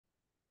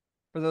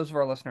For those of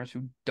our listeners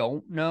who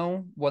don't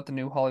know what the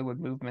New Hollywood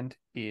movement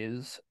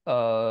is,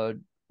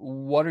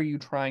 what are you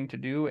trying to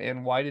do,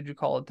 and why did you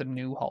call it the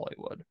New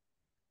Hollywood?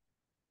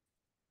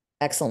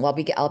 Excellent. Well,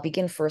 I'll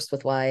begin first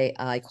with why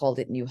I called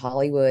it New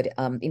Hollywood.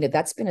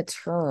 That's been a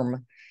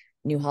term.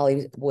 New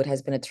Hollywood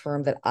has been a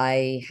term that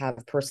I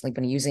have personally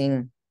been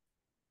using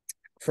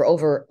for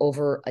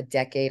over a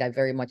decade. I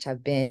very much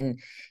have been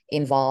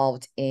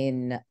involved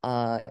in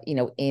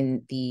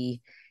the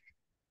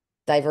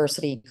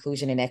diversity,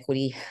 inclusion, and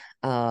equity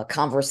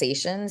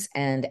conversations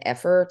and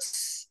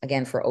efforts,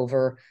 again, for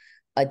over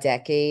a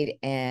decade.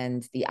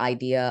 And the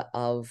idea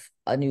of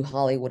a new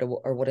Hollywood,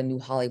 or what a new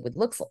Hollywood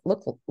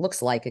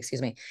looks like,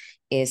 excuse me,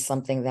 is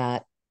something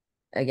that,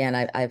 again,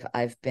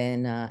 I've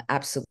been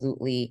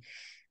absolutely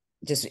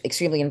just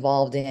extremely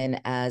involved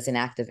in as an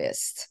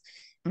activist.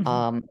 Hmm.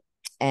 Um,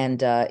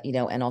 and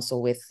also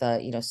with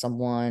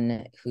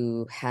someone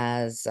who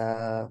has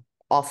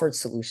offered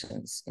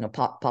solutions,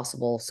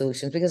 possible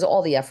solutions, because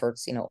all the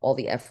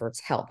efforts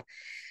help.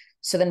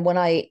 So then when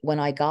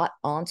I got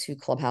onto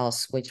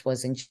Clubhouse, which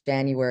was in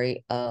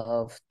January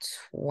of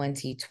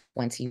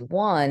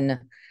 2021,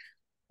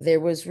 there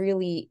was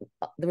really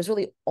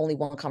only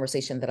one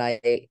conversation that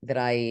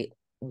I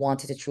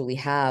wanted to truly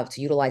have,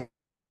 to utilize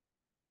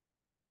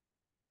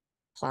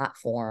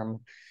platform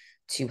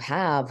to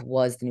have,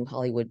 was the New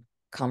Hollywood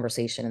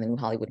conversation and the New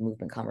Hollywood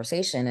movement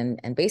conversation.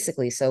 And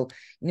basically, so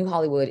New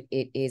Hollywood,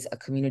 it is a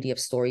community of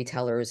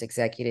storytellers,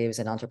 executives,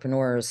 and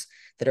entrepreneurs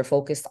that are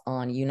focused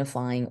on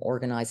unifying,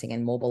 organizing,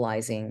 and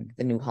mobilizing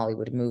the New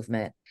Hollywood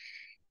movement.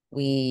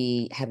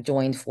 We have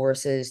joined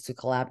forces to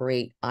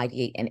collaborate,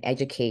 ideate, and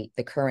educate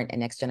the current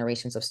and next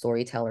generations of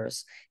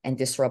storytellers and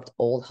disrupt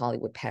old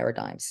Hollywood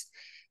paradigms.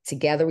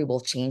 Together, we will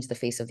change the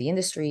face of the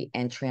industry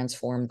and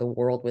transform the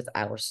world with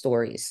our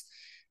stories.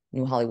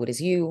 New Hollywood is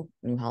you,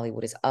 New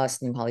Hollywood is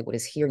us, New Hollywood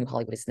is here, New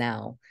Hollywood is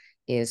now,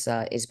 is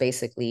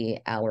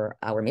basically our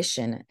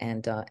mission,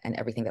 and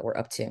everything that we're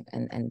up to,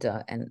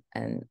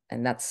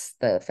 and that's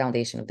the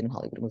foundation of the New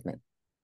Hollywood movement.